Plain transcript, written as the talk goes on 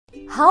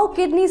How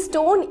kidney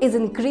stone is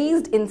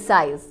increased in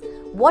size.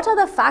 What are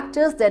the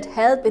factors that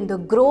help in the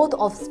growth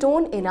of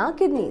stone in our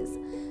kidneys?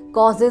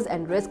 Causes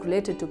and risk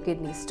related to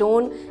kidney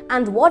stone,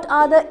 and what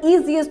are the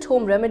easiest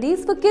home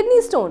remedies for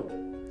kidney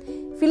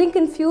stone? Feeling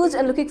confused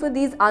and looking for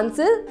these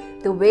answers?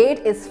 The wait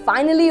is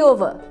finally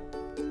over.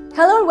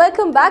 Hello and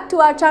welcome back to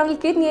our channel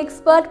Kidney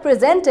Expert,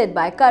 presented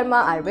by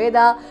Karma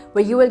Ayurveda,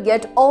 where you will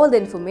get all the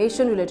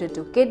information related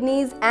to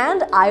kidneys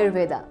and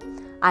Ayurveda.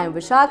 I am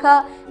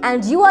Vishakha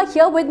and you are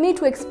here with me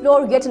to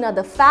explore yet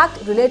another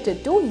fact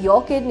related to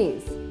your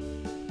kidneys.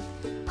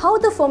 How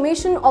the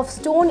formation of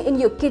stone in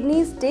your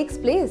kidneys takes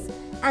place,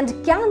 and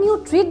can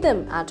you treat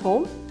them at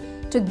home?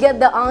 To get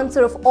the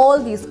answer of all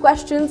these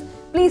questions,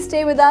 please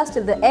stay with us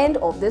till the end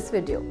of this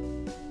video.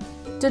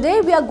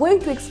 Today we are going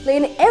to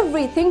explain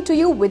everything to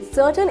you with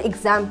certain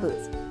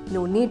examples.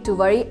 No need to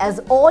worry, as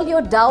all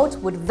your doubts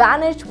would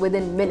vanish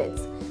within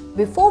minutes.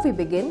 Before we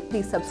begin,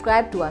 please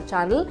subscribe to our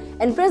channel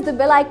and press the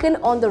bell icon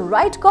on the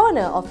right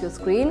corner of your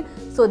screen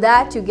so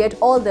that you get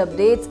all the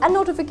updates and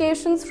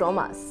notifications from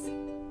us.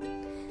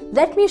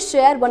 Let me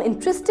share one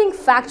interesting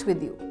fact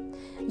with you.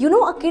 You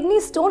know, a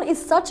kidney stone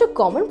is such a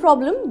common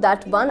problem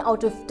that 1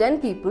 out of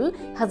 10 people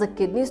has a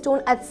kidney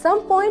stone at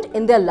some point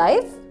in their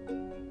life.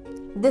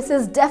 This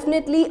is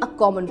definitely a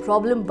common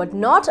problem, but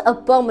not a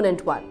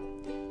permanent one.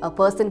 A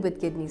person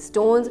with kidney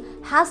stones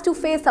has to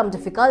face some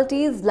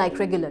difficulties like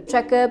regular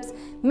checkups,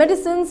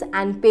 medicines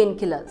and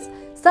painkillers.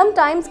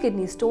 Sometimes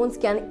kidney stones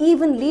can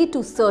even lead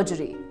to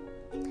surgery.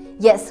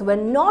 Yes,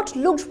 when not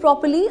looked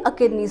properly, a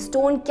kidney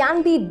stone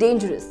can be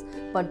dangerous.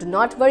 But do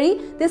not worry,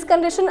 this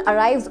condition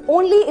arrives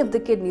only if the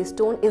kidney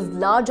stone is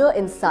larger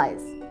in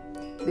size.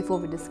 Before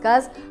we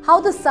discuss how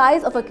the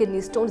size of a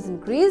kidney stone is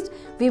increased,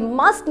 we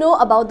must know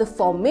about the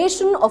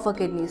formation of a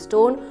kidney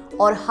stone,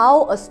 or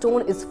how a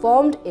stone is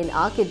formed in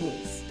our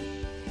kidneys.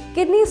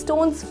 Kidney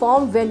stones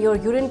form when your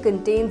urine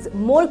contains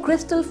more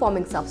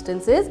crystal-forming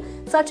substances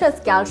such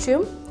as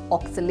calcium,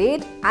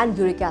 oxalate and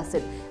uric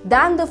acid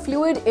than the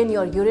fluid in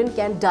your urine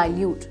can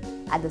dilute.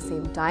 At the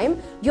same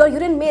time, your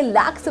urine may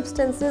lack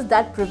substances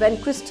that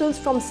prevent crystals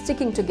from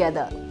sticking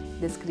together.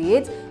 This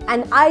creates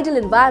an ideal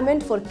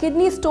environment for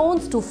kidney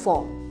stones to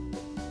form.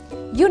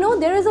 You know,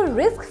 there is a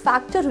risk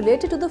factor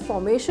related to the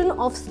formation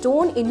of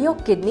stone in your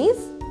kidneys.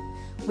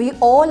 We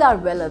all are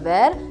well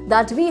aware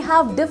that we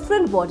have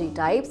different body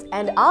types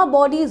and our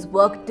bodies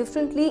work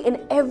differently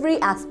in every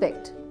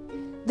aspect.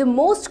 The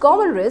most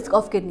common risk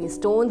of kidney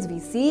stones we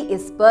see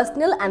is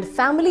personal and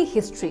family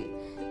history.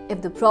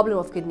 If the problem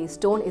of kidney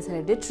stone is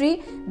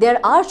hereditary, there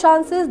are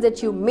chances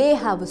that you may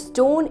have a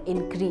stone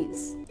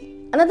increase.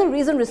 Another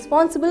reason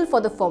responsible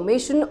for the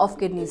formation of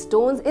kidney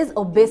stones is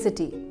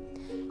obesity.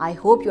 I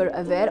hope you're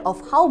aware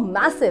of how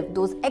massive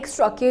those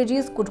extra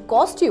kgs could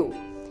cost you.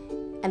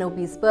 An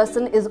obese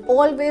person is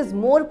always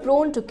more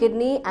prone to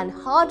kidney and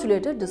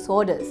heart-related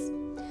disorders.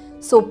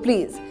 So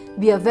please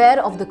be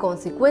aware of the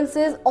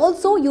consequences.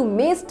 Also, you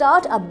may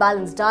start a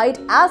balanced diet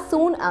as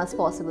soon as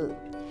possible.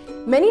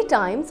 Many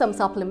times, some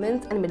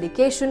supplements and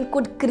medication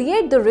could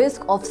create the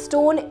risk of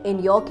stone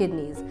in your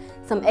kidneys.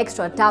 Some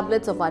extra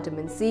tablets of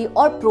vitamin C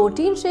or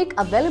protein shake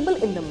available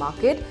in the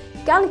market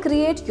can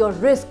create your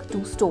risk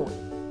to stone.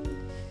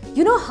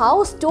 You know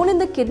how stone in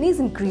the kidneys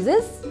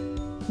increases?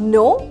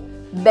 No?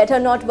 Better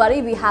not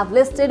worry, we have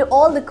listed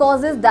all the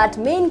causes that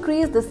may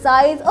increase the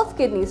size of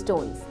kidney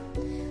stones.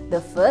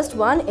 The first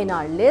one in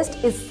our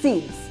list is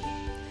seeds.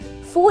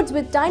 Foods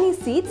with tiny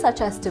seeds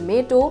such as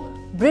tomato,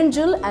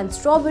 brinjal and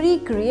strawberry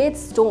create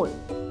stone.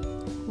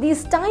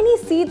 These tiny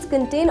seeds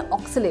contain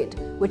oxalate,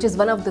 which is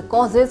one of the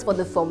causes for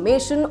the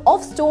formation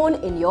of stone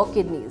in your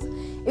kidneys.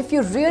 If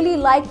you really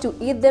like to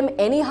eat them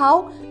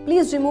anyhow,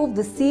 please remove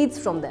the seeds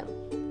from them.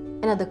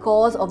 Another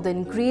cause of the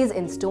increase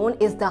in stone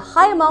is the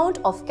high amount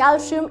of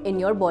calcium in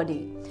your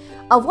body.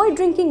 Avoid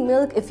drinking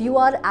milk if you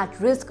are at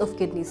risk of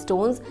kidney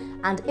stones,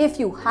 and if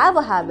you have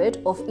a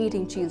habit of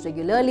eating cheese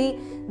regularly,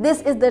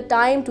 this is the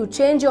time to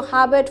change your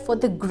habit for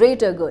the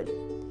greater good.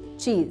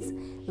 Cheese,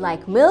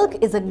 like milk,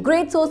 is a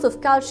great source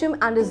of calcium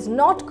and is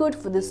not good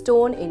for the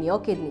stone in your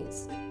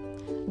kidneys.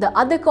 The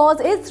other cause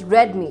is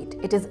red meat.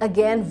 It is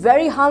again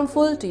very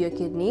harmful to your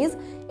kidneys.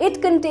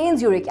 It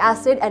contains uric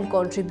acid and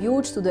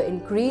contributes to the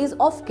increase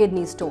of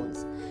kidney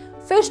stones.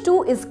 Fish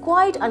too is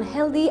quite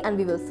unhealthy and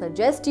we will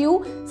suggest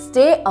you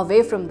stay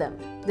away from them.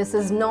 This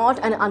is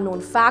not an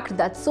unknown fact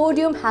that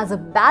sodium has a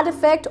bad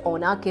effect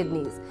on our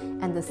kidneys,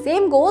 and the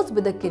same goes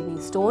with the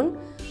kidney stone.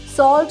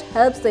 Salt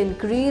helps the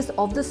increase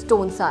of the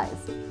stone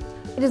size.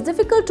 It is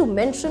difficult to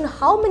mention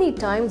how many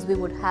times we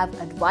would have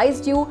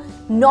advised you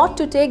not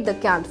to take the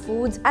canned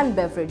foods and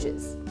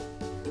beverages.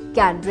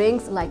 Canned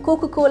drinks like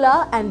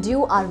Coca-Cola and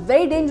Dew are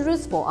very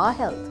dangerous for our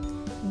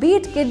health. Be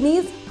it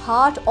kidneys,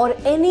 heart or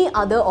any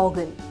other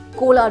organ.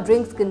 Cola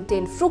drinks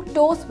contain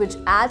fructose, which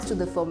adds to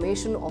the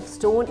formation of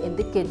stone in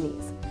the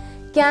kidneys.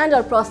 Canned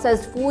or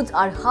processed foods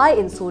are high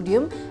in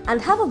sodium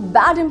and have a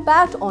bad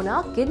impact on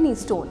our kidney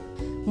stone.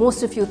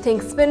 Most of you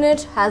think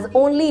spinach has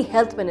only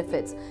health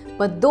benefits,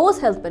 but those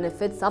health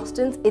benefits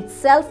substance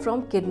itself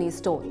from kidney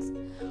stones.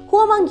 Who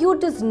among you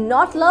does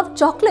not love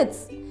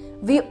chocolates?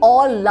 We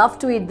all love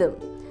to eat them.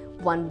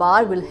 One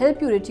bar will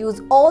help you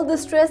reduce all the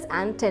stress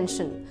and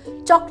tension.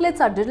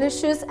 Chocolates are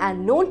delicious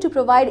and known to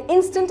provide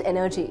instant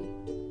energy.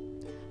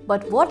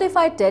 But what if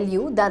I tell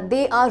you that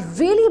they are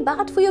really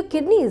bad for your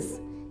kidneys?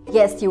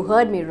 Yes, you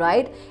heard me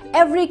right.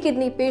 Every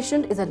kidney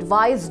patient is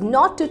advised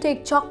not to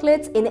take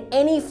chocolates in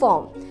any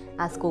form,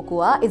 as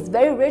cocoa is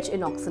very rich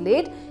in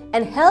oxalate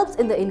and helps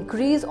in the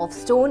increase of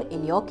stone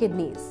in your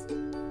kidneys.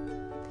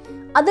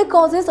 Other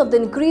causes of the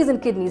increase in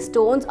kidney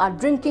stones are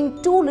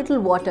drinking too little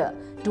water,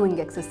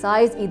 doing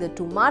exercise either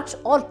too much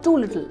or too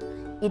little,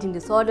 eating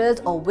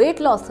disorders or weight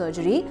loss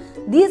surgery.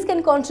 These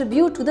can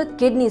contribute to the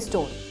kidney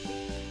stone.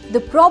 The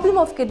problem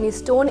of kidney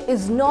stone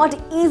is not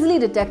easily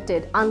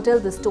detected until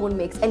the stone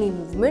makes any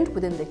movement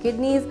within the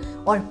kidneys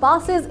or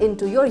passes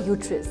into your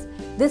uterus.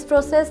 This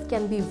process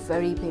can be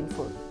very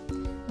painful.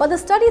 But the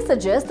study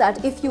suggests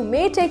that if you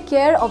may take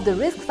care of the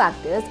risk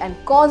factors and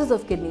causes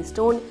of kidney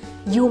stone,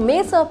 you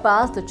may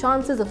surpass the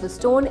chances of a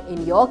stone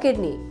in your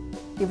kidney.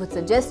 We would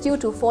suggest you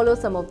to follow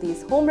some of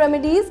these home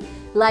remedies,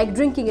 like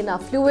drinking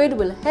enough fluid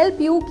will help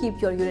you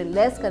keep your urine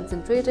less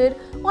concentrated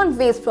on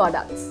waste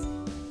products.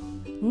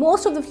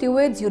 Most of the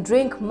fluids you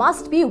drink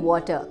must be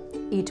water.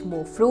 Eat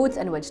more fruits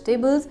and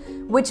vegetables,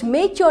 which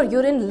make your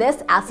urine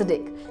less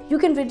acidic. You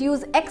can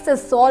reduce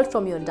excess salt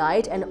from your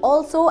diet and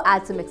also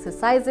add some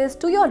exercises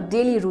to your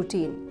daily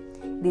routine.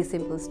 These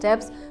simple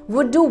steps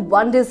would do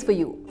wonders for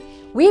you.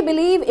 We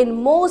believe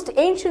in most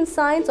ancient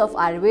science of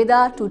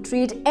Ayurveda to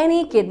treat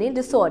any kidney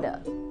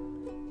disorder.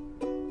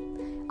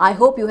 I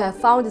hope you have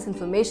found this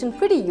information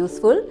pretty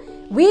useful.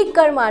 We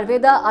Karma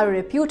Ayurveda are a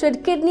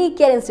reputed kidney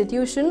care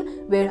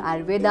institution where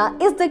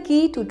Ayurveda is the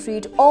key to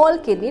treat all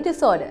kidney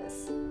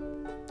disorders.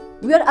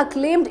 We are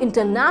acclaimed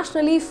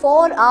internationally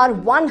for our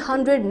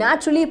 100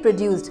 naturally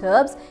produced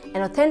herbs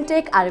and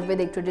authentic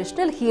Ayurvedic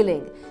traditional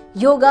healing.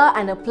 Yoga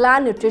and a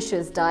planned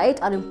nutritious diet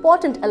are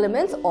important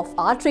elements of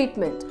our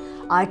treatment.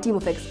 Our team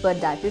of expert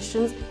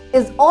dietitians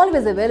is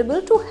always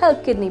available to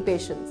help kidney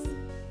patients.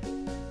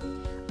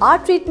 Our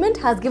treatment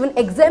has given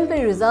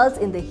exemplary results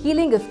in the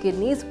healing of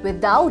kidneys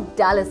without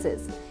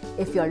dialysis.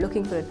 If you are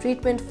looking for a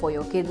treatment for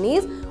your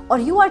kidneys or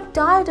you are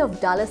tired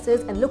of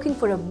dialysis and looking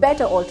for a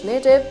better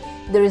alternative,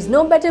 there is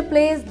no better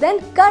place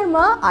than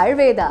Karma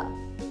Ayurveda.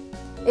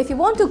 If you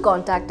want to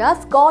contact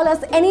us, call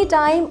us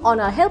anytime on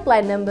our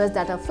helpline numbers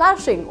that are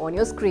flashing on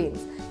your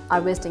screens.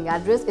 Our visiting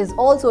address is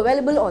also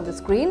available on the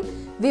screen.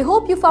 We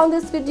hope you found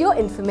this video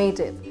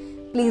informative.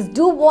 Please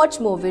do watch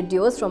more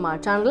videos from our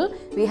channel.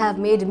 We have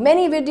made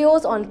many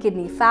videos on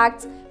kidney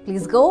facts.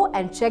 Please go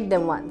and check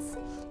them once.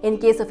 In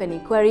case of any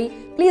query,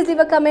 please leave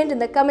a comment in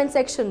the comment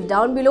section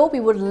down below. We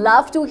would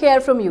love to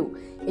hear from you.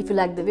 If you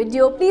like the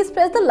video, please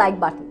press the like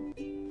button.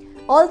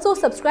 Also,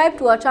 subscribe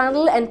to our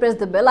channel and press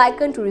the bell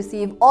icon to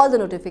receive all the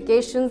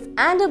notifications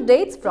and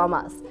updates from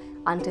us.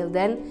 Until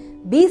then,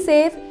 be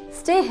safe,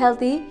 stay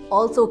healthy.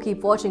 Also,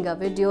 keep watching our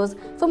videos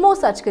for more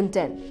such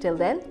content. Till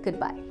then,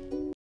 goodbye.